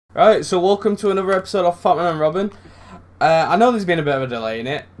Right, so welcome to another episode of Fatman and Robin. I know there's been a bit of a delay in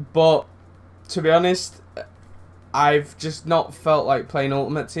it, but to be honest, I've just not felt like playing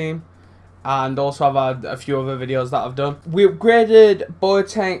Ultimate Team, and also I've had a few other videos that I've done. We upgraded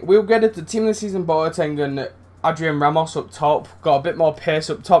the Team of the Season Boateng and Adrian Ramos up top. Got a bit more pace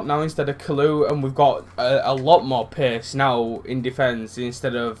up top now instead of Kalu, and we've got a lot more pace now in defence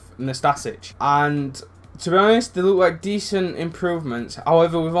instead of Nastasic. And to be honest, they look like decent improvements.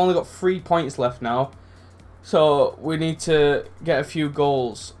 However, we've only got 3 points left now, so we need to get a few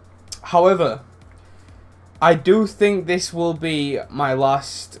goals. However, I do think this will be my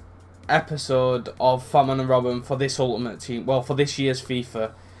last episode of Fatman and Robin for this Ultimate Team. Well, for this year's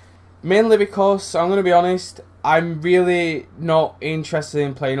FIFA. Mainly because, I'm going to be honest, I'm really not interested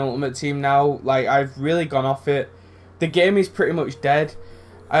in playing Ultimate Team now. Like, I've really gone off it. The game is pretty much dead.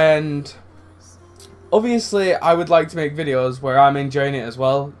 And obviously, I would like to make videos where I'm enjoying it as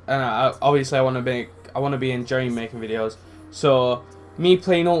well, and obviously I want to be enjoying making videos. So me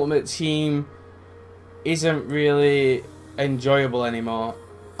playing Ultimate Team isn't really enjoyable anymore.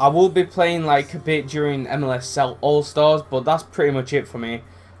 I will be playing like a bit during MLS All Stars, but that's pretty much it for me.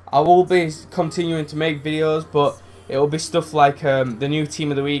 I will be continuing to make videos, but it will be stuff like the new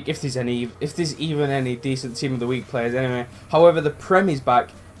Team of the Week, if there's even any decent Team of the Week players anyway. However, the Prem is back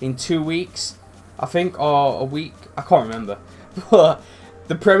in 2 weeks. I think, or a week, I can't remember. But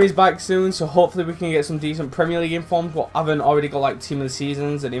the Prem is back soon, so hopefully we can get some decent Premier League informs. But I haven't already got like Team of the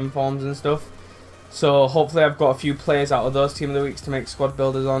Seasons and informs and stuff. So hopefully I've got a few players out of those Team of the Weeks to make squad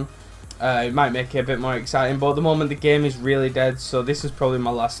builders on. It might make it a bit more exciting, but at the moment the game is really dead, so this is probably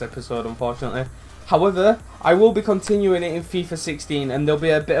my last episode, unfortunately. However, I will be continuing it in FIFA 16, and there'll be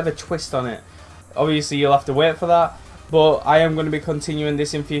a bit of a twist on it. Obviously, you'll have to wait for that. But I am going to be continuing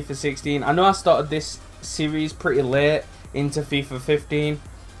this in FIFA 16. I know I started this series pretty late into FIFA 15.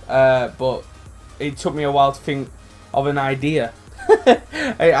 But it took me a while to think of an idea.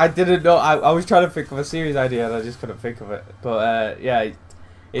 I didn't know. I was trying to think of a series idea and I just couldn't think of it. But yeah,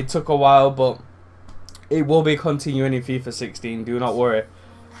 it took a while. But it will be continuing in FIFA 16. Do not worry.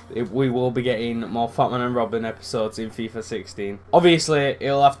 We will be getting more Fatman and Robin episodes in FIFA 16. Obviously,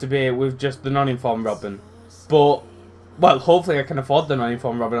 it'll have to be with just the non-informed Robin. But well, hopefully I can afford the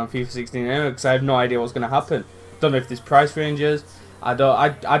non-informed Robin on FIFA 16 anyway, because I have no idea what's going to happen. Don't know if there's price ranges. I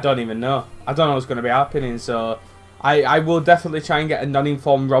don't even know. I don't know what's going to be happening. So I will definitely try and get a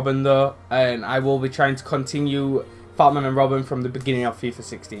non-informed Robin though, and I will be trying to continue Fatman and Robin from the beginning of FIFA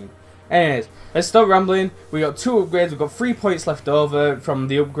 16. Anyways, let's stop rambling. We got 2 upgrades. We've got 3 points left over from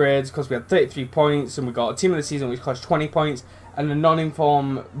the upgrades because we had 33 points, and we got a Team of the Season which cost 20 points, and a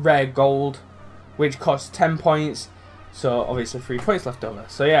non-informed rare gold which costs 10 points. So obviously 3 points left over.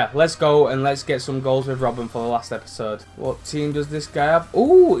 So yeah, let's go and let's get some goals with Robin for the last episode. What team does this guy have?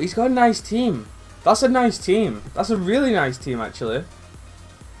 Oh, he's got a nice team. That's a nice team. That's a really nice team actually.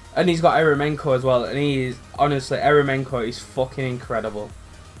 And he's got Eremenko as well. And he is, honestly, Eremenko is fucking incredible.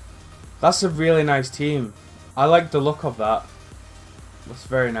 That's a really nice team. I like the look of that. That's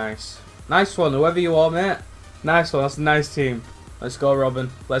very nice. Nice one, whoever you are, mate. Nice one, that's a nice team. Let's go, Robin.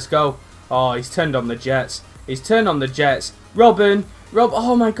 Let's go. Oh, he's turned on the Jets. He's turned on the Jets. Robin.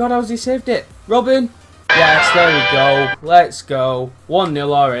 Oh my god, how's he saved it? Robin. Yes, there we go. Let's go. 1-0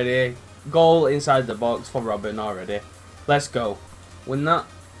 already. Goal inside the box for Robin already. Let's go. Win that.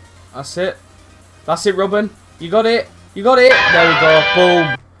 That's it. That's it, Robin. You got it. You got it. There we go.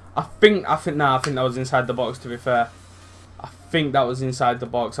 Boom. I think that was inside the box, to be fair. I think that was inside the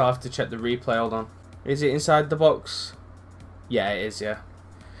box. I'll have to check the replay. Hold on. Is it inside the box? Yeah, it is, yeah.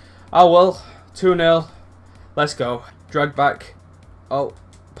 Oh well. 2-0. Let's go. Drag back. Oh,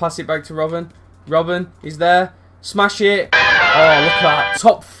 pass it back to Robin. Robin, he's there. Smash it. Oh, look at that.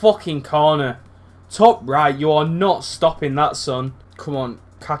 Top fucking corner. Top right. You are not stopping that, son. Come on.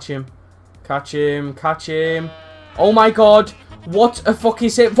 Catch him. Catch him. Catch him. Oh my god. What a fucking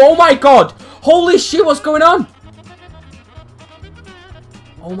save. Oh my god. Holy shit, what's going on?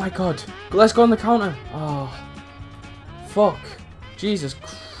 Oh my god. Let's go on the counter. Oh. Fuck. Jesus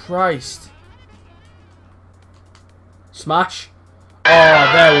Christ. Smash.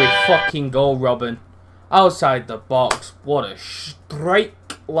 Oh, there we fucking go, Robin. Outside the box. What a strike,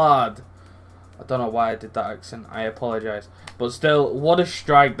 lad. I don't know why I did that accent. I apologise. But still, what a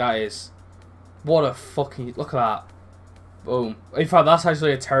strike that is. What a fucking... Look at that. Boom. In fact, that's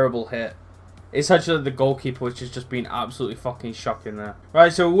actually a terrible hit. It's actually the goalkeeper, which has just been absolutely fucking shocking there.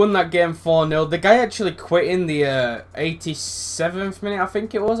 Right, so we won that game 4-0. The guy actually quit in the 87th minute, I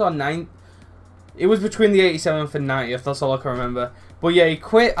think it was, or 9th. It was between the 87th and 90th, that's all I can remember. But yeah, he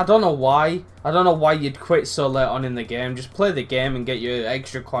quit. I don't know why. I don't know why you'd quit so late on in the game. Just play the game and get your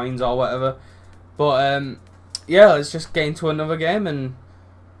extra coins or whatever. But yeah, let's just get into another game and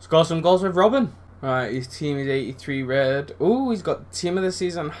score some goals with Robben. Right, his team is 83 red. Ooh, he's got team of the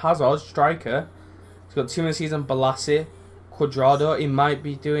season Hazard, striker. He's got team of the season Balassi, Quadrado. He might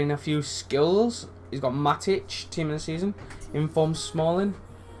be doing a few skills. He's got Matic, team of the season. Inform Smalling.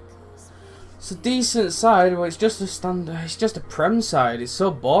 It's a decent side, but it's just a standard. It's just a Prem side. It's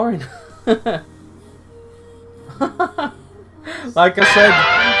so boring. Like I said,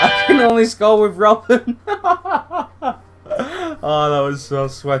 I can only score with Robben. Oh, that was so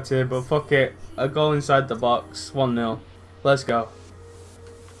sweaty, but fuck it. A goal inside the box. 1-0. Let's go.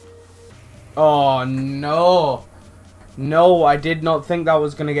 Oh, no. No, I did not think that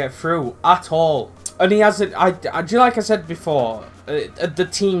was going to get through at all. And he has it. Like I said before, at the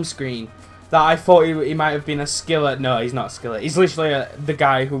team screen, that I thought he might have been a skillet. No, he's not a skillet. He's literally the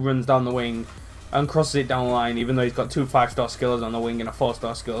guy who runs down the wing and crosses it down the line, even though he's got 2 5-star skillers on the wing and a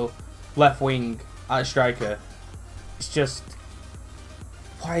 4-star skill left wing at striker. It's just,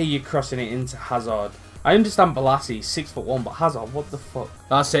 why are you crossing it into Hazard? I understand Balassi, 6'1", but Hazard, what the fuck?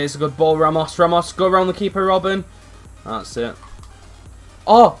 That's it. It's a good ball, Ramos. Ramos, go around the keeper, Robben. That's it.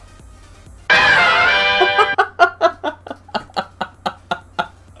 Oh.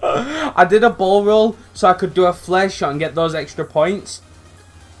 I did a ball roll so I could do a flare shot and get those extra points.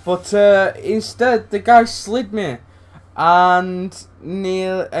 But instead, the guy slid me. And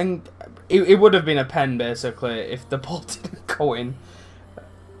it would have been a pen, basically, if the ball didn't go in.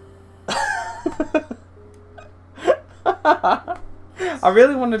 I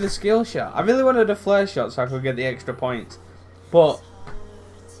really wanted a skill shot. I really wanted a flare shot so I could get the extra points. But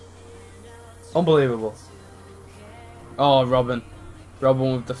unbelievable. Oh, Robben.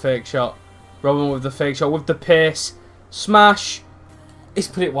 Robben with the fake shot. Robben with the fake shot. With the pace. Smash. He's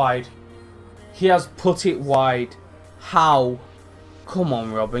put it wide. He has put it wide. How? Come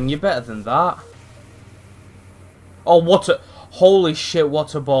on, Robben. You're better than that. Oh, what a... Holy shit,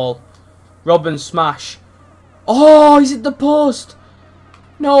 what a ball. Robben smash. Oh, he's at the post.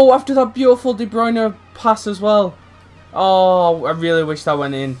 No, after that beautiful De Bruyne pass as well. Oh, I really wish that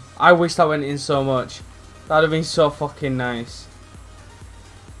went in. I wish that went in so much. That'd have been so fucking nice.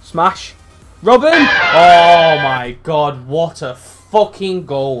 Smash. Robben! Oh my god, what a fucking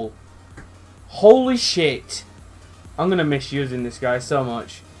goal. Holy shit. I'm going to miss using this guy so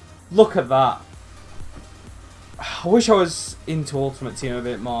much. Look at that. I wish I was into Ultimate Team a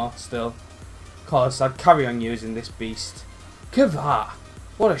bit more still. Because I'd carry on using this beast. Look at that.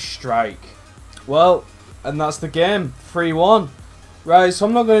 What a strike. Well, and that's the game. 3-1. Right, so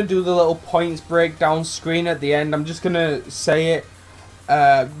I'm not going to do the little points breakdown screen at the end. I'm just going to say it.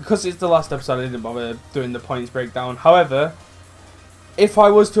 Because it's the last episode, I didn't bother doing the points breakdown. However, if I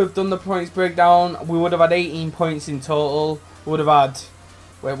was to have done the points breakdown, we would have had 18 points in total. We would have had...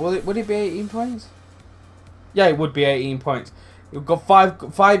 Wait, would it be 18 points? Yeah, it would be 18 points. We've got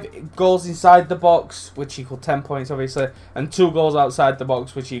five goals inside the box, which equaled 10 points, obviously, and 2 goals outside the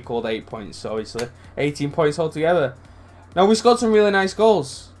box, which equaled 8 points, obviously. 18 points altogether. Now, we scored some really nice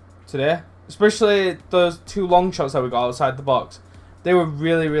goals today, especially those 2 long shots that we got outside the box. They were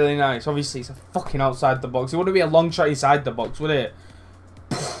really, really nice. Obviously, it's a fucking outside the box. It wouldn't be a long shot inside the box, would it?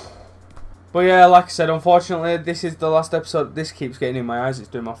 But yeah, like I said, unfortunately, this is the last episode. This keeps getting in my eyes. It's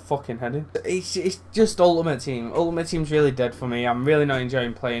doing my fucking head in. It's just Ultimate Team. Ultimate Team's really dead for me. I'm really not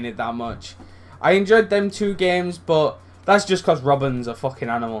enjoying playing it that much. I enjoyed them 2 games, but that's just because Robben's a fucking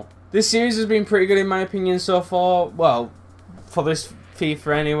animal. This series has been pretty good in my opinion so far. Well, for this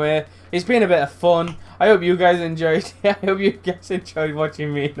FIFA anyway. It's been a bit of fun. I hope you guys enjoyed it. I hope you guys enjoyed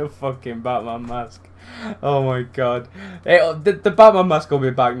watching me in a fucking Batman mask. Oh my god. The Batman mask will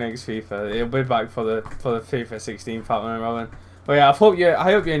be back next FIFA. It'll be back for the FIFA 16 Fatman and Robben. But yeah,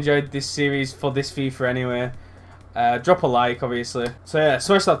 I hope you enjoyed this series for this FIFA anyway. Drop a like, obviously. So yeah,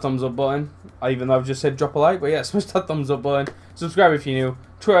 smash that thumbs up button. Even though I've just said drop a like, but yeah, smash that thumbs up button. Subscribe if you're new.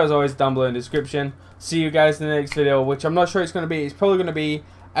 Twitter as always down below in the description. See you guys in the next video, which I'm not sure it's going to be. It's probably going to be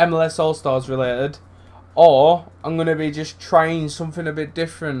MLS All-Stars related. Or I'm going to be just trying something a bit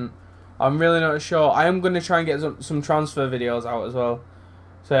different. I'm really not sure. I am going to try and get some transfer videos out as well.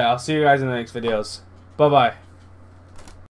 So yeah, I'll see you guys in the next videos. Bye bye.